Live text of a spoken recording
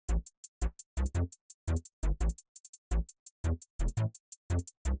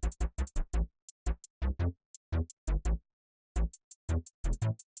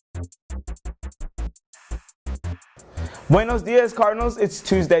Buenos dias, Cardinals. It's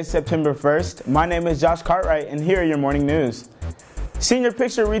Tuesday, September 1st. My name is Josh Cartwright, and here are your morning news. Senior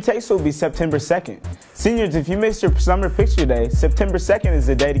picture retakes will be September 2nd. Seniors, if you missed your summer picture day, September 2nd is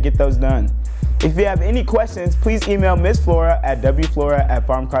the day to get those done. If you have any questions, please email Miss Flora at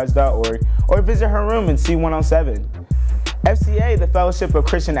wflora@farmcards.org or visit her room in C107. FCA, the Fellowship of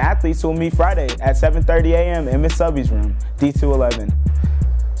Christian Athletes, will meet Friday at 7:30 a.m. in Miss Subby's room, D211.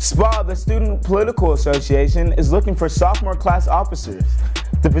 SPA, the Student Political Association, is looking for sophomore class officers.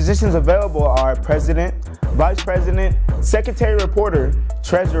 The positions available are President, Vice President, Secretary Reporter,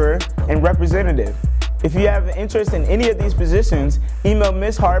 Treasurer, and Representative. If you have an interest in any of these positions, email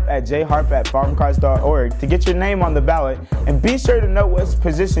Ms. Harp at jharp@farmcards.org to get your name on the ballot, and be sure to know what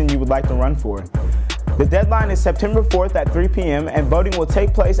position you would like to run for. The deadline is September 4th at 3 p.m. and voting will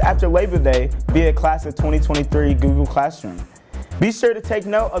take place after Labor Day via Class of 2023 Google Classroom. Be sure to take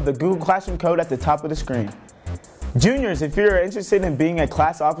note of the Google Classroom code at the top of the screen. Juniors, if you're interested in being a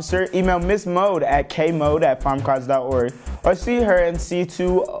class officer, email Ms. Mode at kmode@farmcards.org or see her in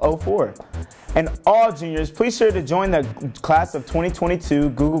C204. And all juniors, please sure to join the Class of 2022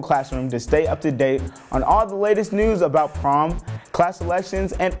 Google Classroom to stay up to date on all the latest news about prom, class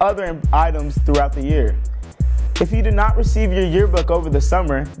elections, and other items throughout the year. If you did not receive your yearbook over the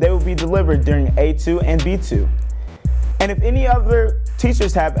summer, they will be delivered during A2 and B2. And if any other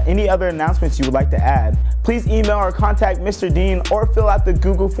teachers have any other announcements you would like to add, please email or contact Mr. Dean or fill out the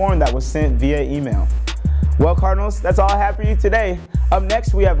Google form that was sent via email. Well, Cardinals, that's all I have for you today. Up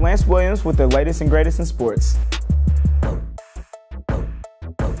next, we have Lance Williams with the latest and greatest in sports.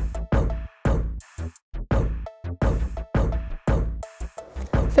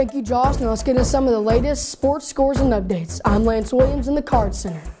 Thank you, Josh. Now let's get into some of the latest sports scores and updates. I'm Lance Williams in the Card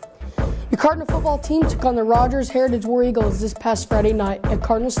Center. Your Cardinal football team took on the Rogers Heritage War Eagles this past Friday night at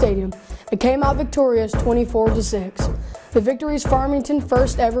Cardinal Stadium and came out victorious 24-6. The victory is Farmington's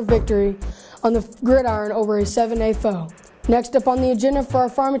first ever victory on the gridiron over a 7A foe. Next up on the agenda for our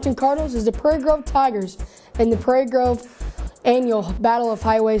Farmington Cardinals is the Prairie Grove Tigers and the Prairie Grove annual Battle of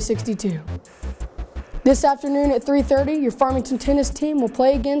Highway 62. This afternoon at 3:30, your Farmington tennis team will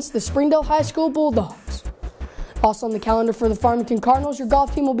play against the Springdale High School Bulldogs. Also on the calendar for the Farmington Cardinals, your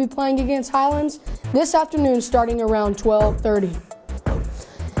golf team will be playing against Highlands this afternoon starting around 12:30.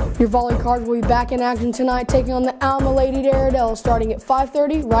 Your volley cards will be back in action tonight, taking on the Alma Lady Airedale starting at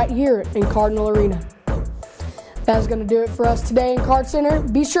 5:30 right here in Cardinal Arena. That is going to do it for us today in Card Center.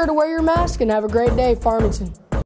 Be sure to wear your mask and have a great day, Farmington.